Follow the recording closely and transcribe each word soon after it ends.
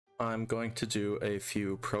I'm going to do a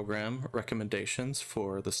few program recommendations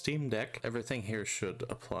for the Steam Deck. Everything here should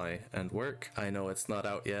apply and work. I know it's not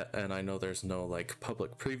out yet, and I know there's no like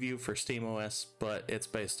public preview for SteamOS, but it's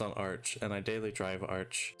based on Arch, and I daily drive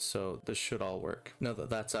Arch, so this should all work. Now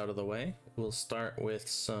that that's out of the way, we'll start with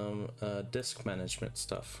some disk management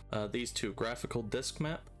stuff. These two, Graphical Disk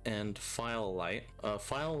Map and FileLight.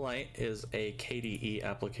 FileLight is a KDE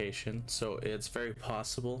application, so it's very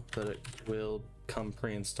possible that it will come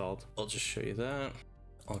pre-installed. I'll just show you that.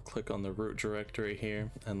 I'll click on the root directory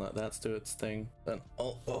here and let that do its thing. Then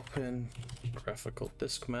I'll open Graphical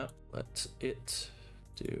Disk Map, let it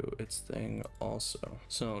do its thing also.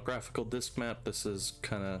 So Graphical Disk Map, this is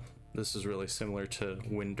really similar to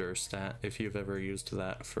Windorstat if you've ever used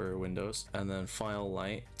that for Windows. And then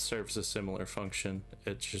FileLight serves a similar function.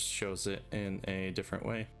 It just shows it in a different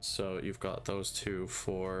way. So you've got those two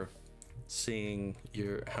for seeing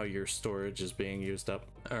how your storage is being used up.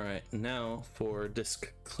 All right, now for disk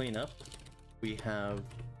cleanup, we have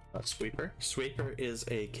Sweeper. Sweeper is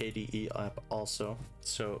a KDE app also,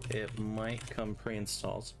 so it might come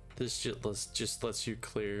pre-installed. This just lets you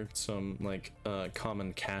clear some like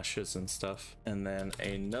common caches and stuff. And then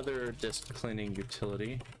another disk cleaning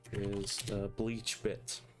utility is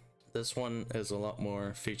BleachBit. This one is a lot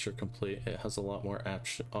more feature complete. It has a lot more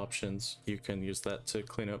options. You can use that to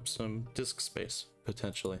clean up some disk space,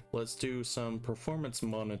 potentially. Let's do some performance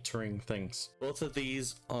monitoring things. Both of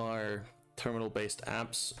these are terminal-based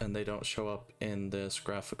apps, and they don't show up in this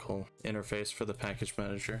graphical interface for the package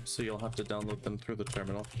manager, so you'll have to download them through the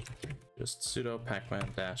terminal. Just sudo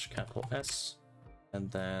pacman-S, and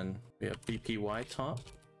then we have BPY top,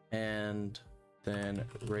 and then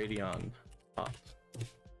Radeon top.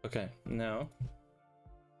 Okay, now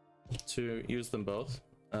to use them both,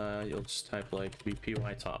 you'll just type like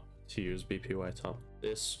BPY top to use BPY top.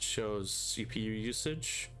 This shows CPU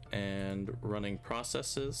usage and running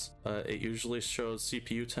processes. It usually shows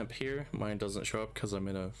CPU temp here. Mine doesn't show up because I'm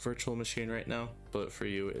in a virtual machine right now, but for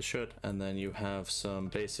you it should. And then you have some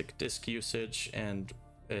basic disk usage, and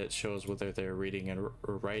it shows whether they're reading or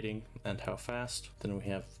writing and how fast. Then we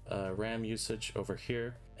have RAM usage over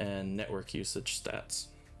here and network usage stats,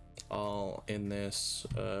 all in this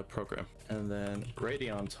program. And then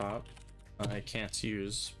Radeon top I can't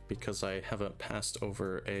use because I haven't passed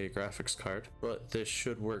over a graphics card, but this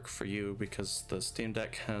should work for you because the Steam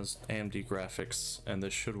Deck has AMD graphics, and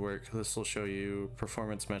this should work. This will show you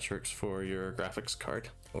performance metrics for your graphics card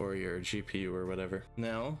or your GPU or whatever.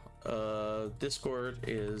 Now Discord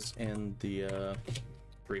is in the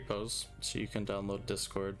repos, so you can download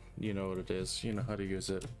Discord. You know what it is, you know how to use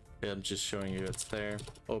it. I'm just showing you it's there.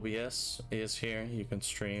 OBS is here. You can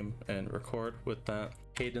stream and record with that.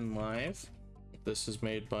 Kdenlive. This is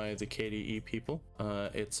made by the KDE people.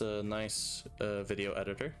 It's a nice video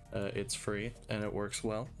editor. It's free and it works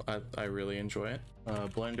well. I really enjoy it.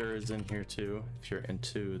 Blender is in here too if you're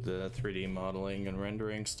into the 3D modeling and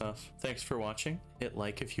rendering stuff. Thanks for watching. Hit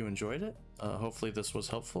like if you enjoyed it. Hopefully this was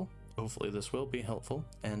helpful. Hopefully this will be helpful,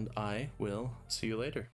 and I will see you later.